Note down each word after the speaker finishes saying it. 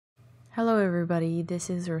Hello everybody, this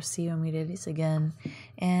is Rocio Mirelis again,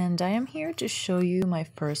 and I am here to show you my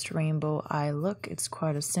first rainbow eye look. It's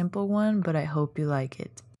quite a simple one, but I hope you like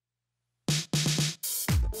it.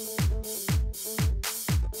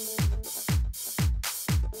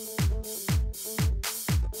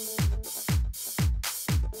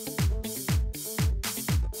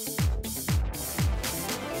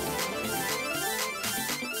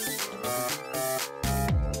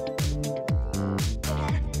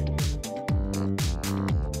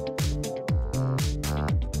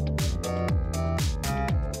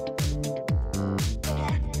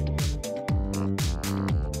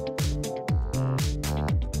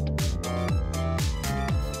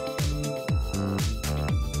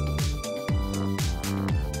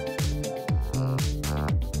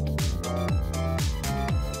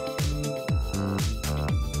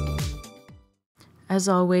 As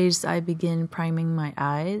always, I begin priming my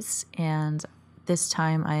eyes, and this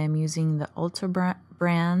time I am using the Ultra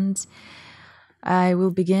brand. I will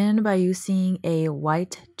begin by using a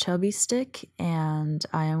white chubby stick, and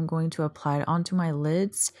I am going to apply it onto my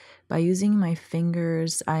lids. By using my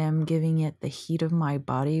fingers, I am giving it the heat of my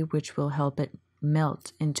body, which will help it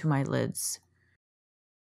melt into my lids.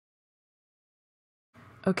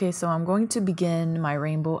 Okay, so I'm going to begin my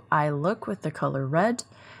rainbow eye look with the color red.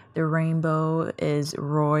 The rainbow is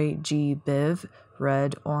Roy G. Biv,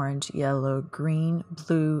 red, orange, yellow, green,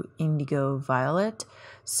 blue, indigo, violet.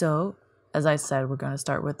 So, as I said, we're going to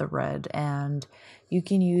start with the red, and you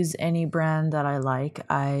can use any brand that I like.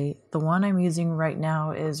 The one I'm using right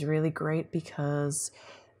now is really great because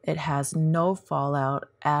it has no fallout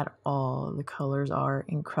at all. The colors are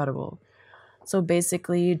incredible. So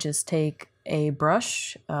basically, you just take a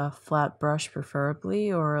brush, a flat brush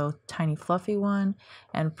preferably, or a tiny fluffy one,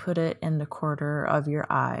 and put it in the corner of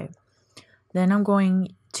your eye. Then I'm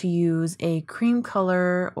going to use a cream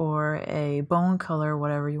color or a bone color,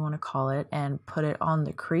 whatever you want to call it, and put it on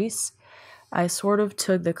the crease. I sort of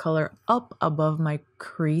took the color up above my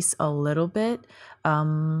crease a little bit.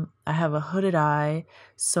 I have a hooded eye,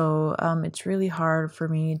 so it's really hard for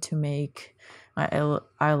me to make my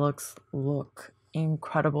eye looks look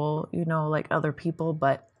incredible, like other people.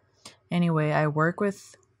 But anyway, I work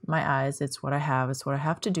with my eyes. It's what I have. It's what I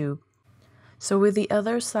have to do. So with the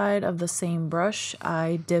other side of the same brush,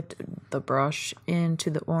 I dipped the brush into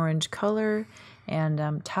the orange color, and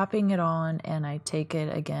I'm tapping it on, and I take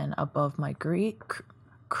it again above my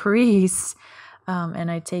crease,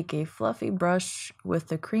 and I take a fluffy brush with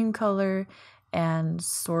the cream color and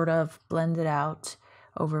sort of blend it out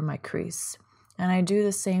over my crease. And I do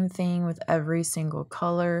the same thing with every single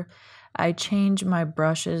color. I change my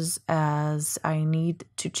brushes as I need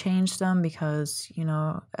to change them because,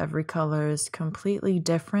 every color is completely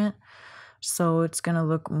different. So it's going to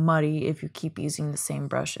look muddy if you keep using the same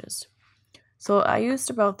brushes. So I used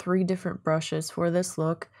about 3 different brushes for this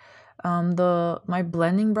look. My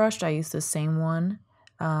blending brush, I used the same one.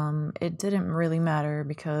 It didn't really matter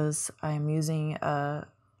because I'm using a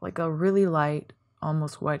really light,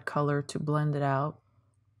 almost white color to blend it out.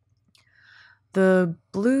 The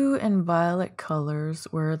blue and violet colors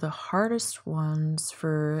were the hardest ones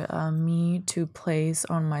for me to place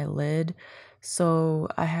on my lid, so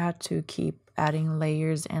I had to keep adding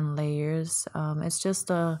layers and layers. It's just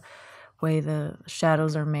the way the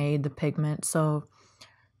shadows are made, the pigment, so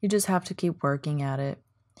you just have to keep working at it.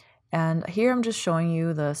 And here I'm just showing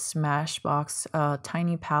you the Smashbox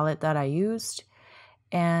tiny palette that I used,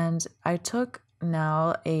 and I took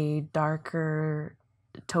now a darker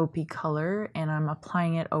taupey color, and I'm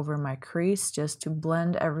applying it over my crease just to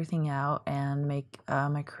blend everything out and make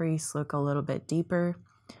my crease look a little bit deeper.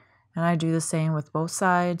 And I do the same with both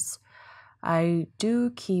sides. I do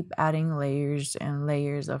keep adding layers and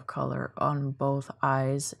layers of color on both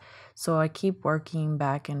eyes, so I keep working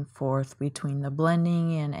back and forth between the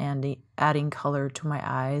blending and adding color to my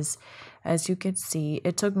eyes. As you can see,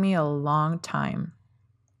 it took me a long time,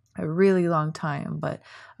 a really long time, but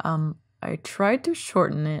I tried to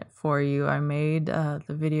shorten it for you. I made the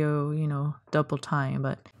video, double time,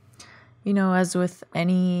 but as with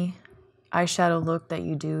any eyeshadow look that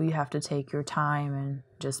you do, you have to take your time and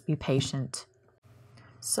just be patient.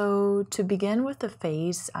 So to begin with the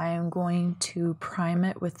face, I am going to prime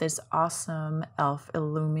it with this awesome e.l.f.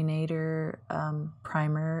 Illuminator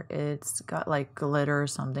primer. It's got like glitter or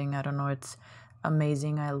something. I don't know. It's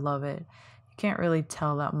amazing. I love it. You can't really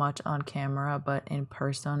tell that much on camera, but in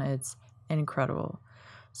person, it's incredible.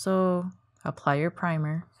 So apply your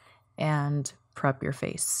primer and prep your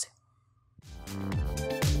face.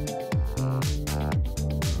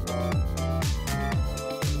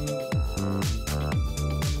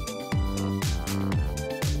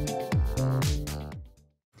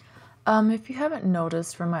 If you haven't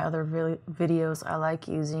noticed from my other videos, I like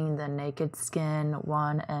using the Naked Skin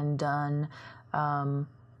One and Done,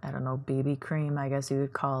 I don't know, BB cream, I guess you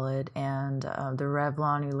would call it, and the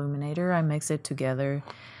Revlon Illuminator. I mix it together,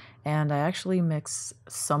 and I actually mix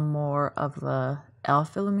some more of the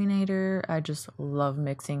e.l.f. Illuminator. I just love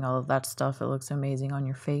mixing all of that stuff. It looks amazing on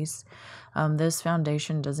your face. This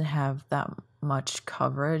foundation doesn't have that much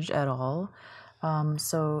coverage at all.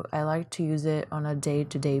 So I like to use it on a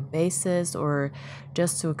day-to-day basis or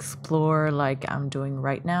just to explore like I'm doing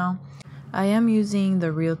right now. I am using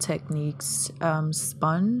the Real Techniques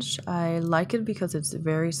sponge. I like it because it's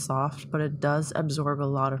very soft, but it does absorb a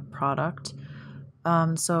lot of product.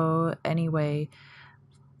 So anyway,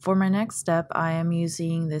 for my next step, I am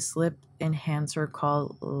using this lip enhancer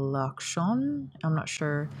called Lakshon. I'm not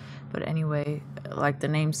sure, but anyway, like the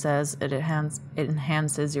name says, it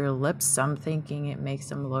enhances your lips. I'm thinking it makes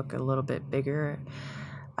them look a little bit bigger.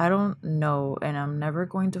 I don't know, and I'm never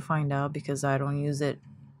going to find out because I don't use it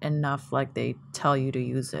enough like they tell you to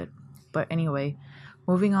use it. But anyway,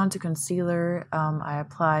 moving on to concealer, I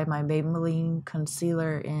apply my Maybelline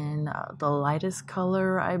concealer in the lightest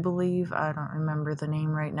color, I believe. I don't remember the name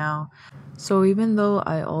right now. So even though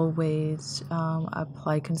I always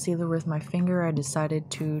apply concealer with my finger, I decided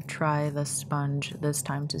to try the sponge this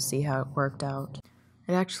time to see how it worked out.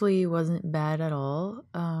 It actually wasn't bad at all.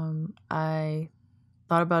 I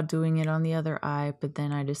thought about doing it on the other eye, but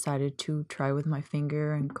then I decided to try with my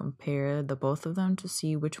finger and compare the both of them to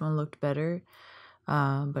see which one looked better.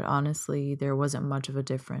 But honestly, there wasn't much of a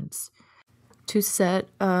difference. To set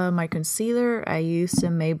my concealer, I used a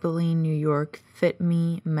Maybelline New York Fit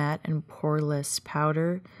Me Matte and Poreless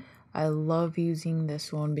Powder. I love using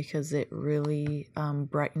this one because it really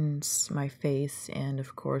brightens my face, and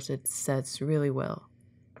of course it sets really well.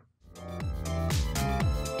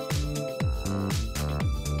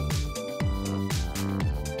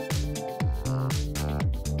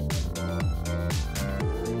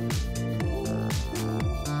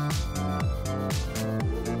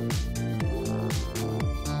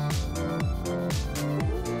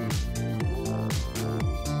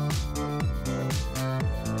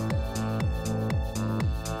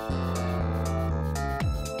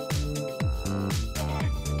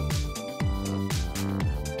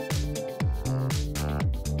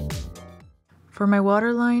 For my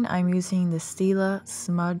waterline, I'm using the Stila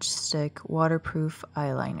Smudge Stick Waterproof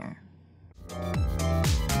Eyeliner.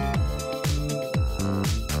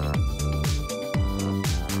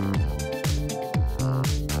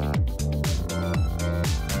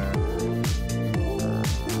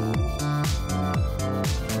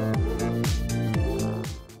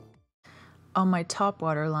 On my top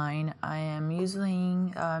waterline, I am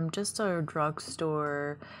using just a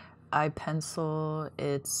drugstore eye pencil.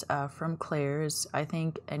 It's from Claire's. I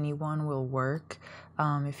think anyone will work.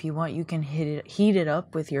 If you want, you can heat it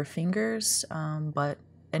up with your fingers, but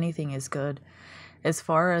anything is good. As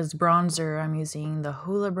far as bronzer, I'm using the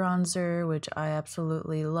Hoola bronzer, which I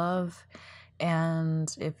absolutely love.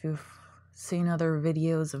 And if you've seen other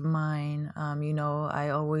videos of mine, you know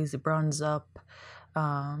I always bronze up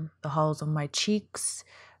the hollows of my cheeks,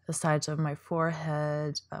 the sides of my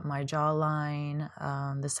forehead, my jawline,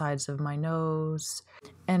 the sides of my nose,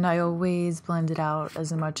 and I always blend it out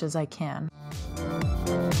as much as I can.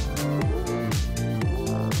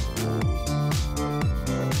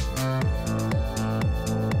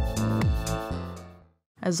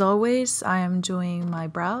 As always, I am doing my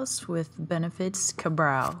brows with Benefit's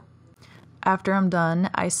Ka-Brow. After I'm done,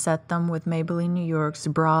 I set them with Maybelline New York's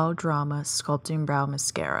Brow Drama Sculpting Brow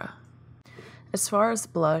Mascara. As far as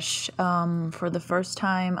blush, for the first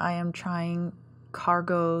time I am trying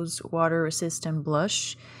Cargo's water resistant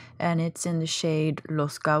blush, and it's in the shade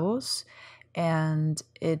Los Cabos, and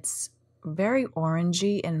it's very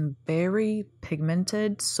orangey and very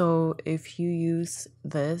pigmented. So if you use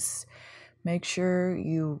this, make sure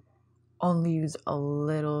you only use a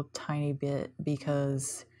little tiny bit,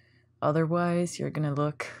 because otherwise you're gonna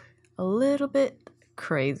look a little bit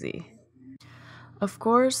crazy. Of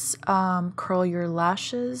course, curl your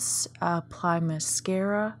lashes, apply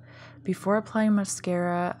mascara. Before applying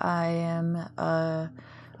mascara, I am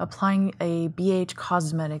applying a BH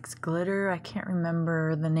Cosmetics glitter. I can't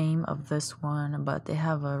remember the name of this one, but they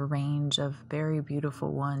have a range of very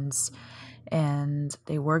beautiful ones, and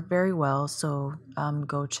they work very well, so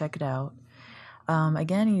go check it out.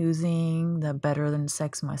 Again, using the Better Than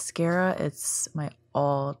Sex mascara. It's my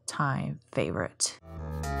all-time favorite.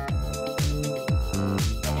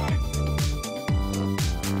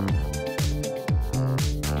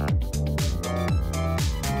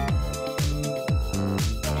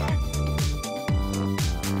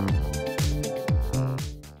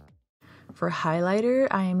 For highlighter,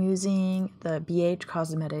 I am using the BH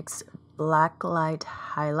Cosmetics Black Light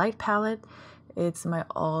Highlight Palette. It's my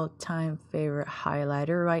all-time favorite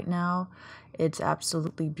highlighter right now. It's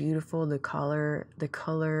absolutely beautiful. The color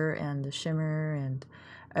and the shimmer and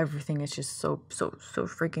everything is just so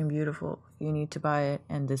freaking beautiful. You need to buy it,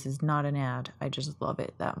 and this is not an ad. I just love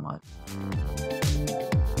it that much.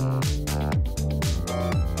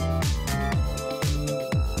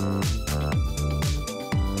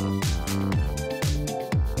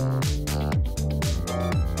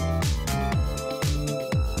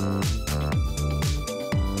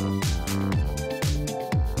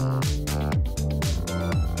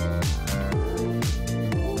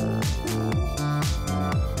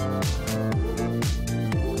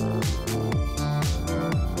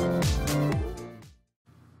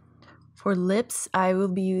 For lips, I will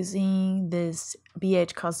be using this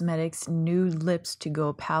BH Cosmetics New Lips to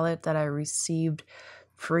Go palette that I received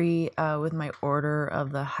free with my order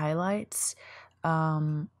of the highlights.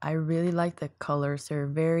 I really like the colors. They're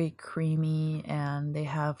very creamy and they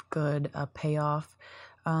have good payoff.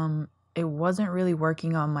 It wasn't really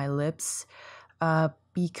working on my lips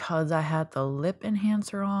because I had the lip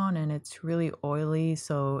enhancer on and it's really oily,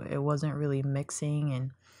 so it wasn't really mixing,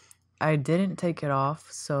 and I didn't take it off,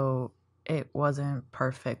 so it wasn't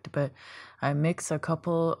perfect, but I mixed a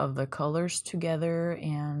couple of the colors together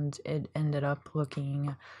and it ended up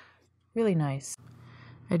looking really nice.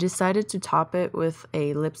 I decided to top it with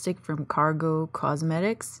a lipstick from Cargo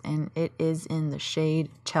Cosmetics, and it is in the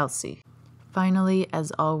shade Chelsea. Finally,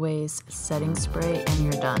 as always, setting spray and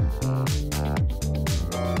you're done.